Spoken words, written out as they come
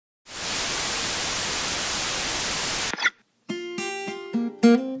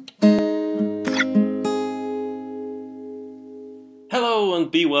Hello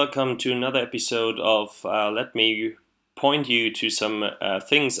and be welcome to another episode of Let me point you to some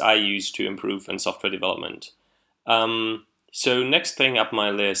things I use to improve in software development. So next thing up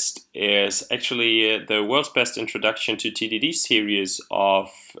my list is actually the world's best introduction to TDD series of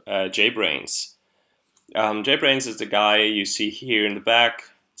jbrains. jbrains is the guy you see here in the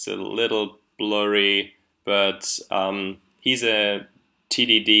back. It's a little blurry, but he's a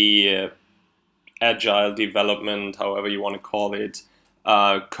TDD agile development, however you want to call it,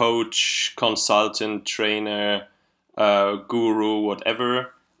 coach, consultant, trainer, guru,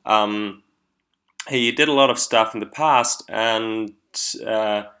 whatever. He did a lot of stuff in the past, and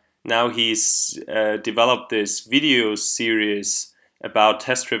now he's developed this video series about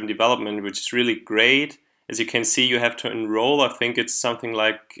test-driven development, which is really great. As you can see, you have to enroll. I think it's something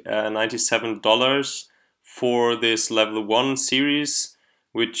like $97 for this level 1 series,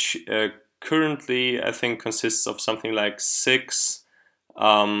 which currently I think consists of something like six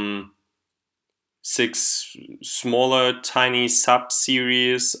smaller tiny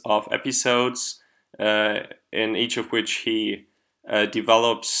sub-series of episodes, in each of which he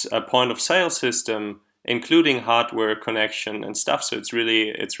develops a point of sale system, including hardware connection and stuff. So it's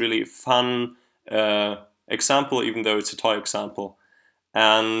really fun example, even though it's a toy example.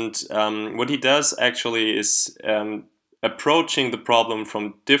 And what he does actually is approaching the problem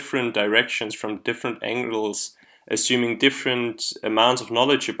from different directions, from different angles, assuming different amounts of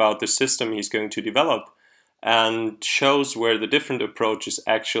knowledge about the system he's going to develop, and shows where the different approaches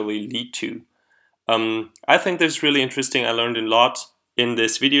actually lead to. I think this is really interesting. I learned a lot in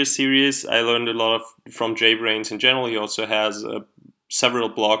this video series. I learned a lot from jbrains in general. He also has several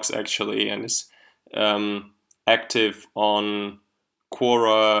blogs actually, and is active on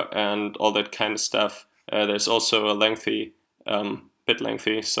Quora and all that kind of stuff. There's also a bit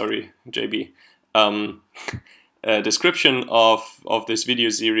lengthy, sorry, JB, description of this video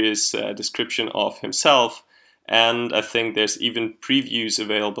series, description of himself, and I think there's even previews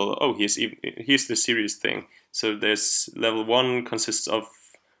available. Oh, here's the series thing. So there's level 1 consists of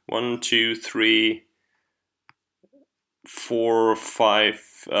 1, 2, 3, 4, 5,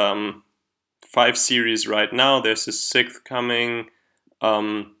 5 series right now. There's a 6th coming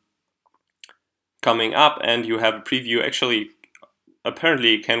up, and you have a preview. Actually,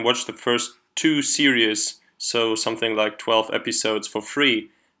 apparently you can watch the first 2 series, so something like 12 episodes for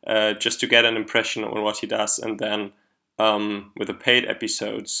free, just to get an impression on what he does, and then with the paid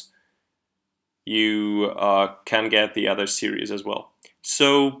episodes you can get the other series as well.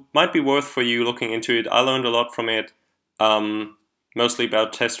 So might be worth for you looking into it. I learned a lot from it, mostly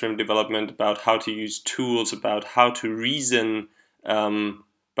about test-driven development, about how to use tools, about how to reason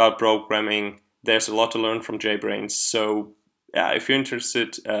about programming. There's a lot to learn from jbrains. So yeah, if you're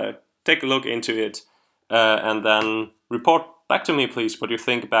interested, take a look into it, and then report back to me, please, what you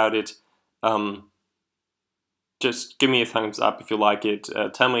think about it. Just give me a thumbs up if you like it.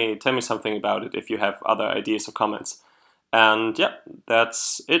 Tell me something about it if you have other ideas or comments. And yeah,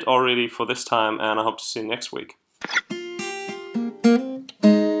 that's it already for this time, and I hope to see you next week.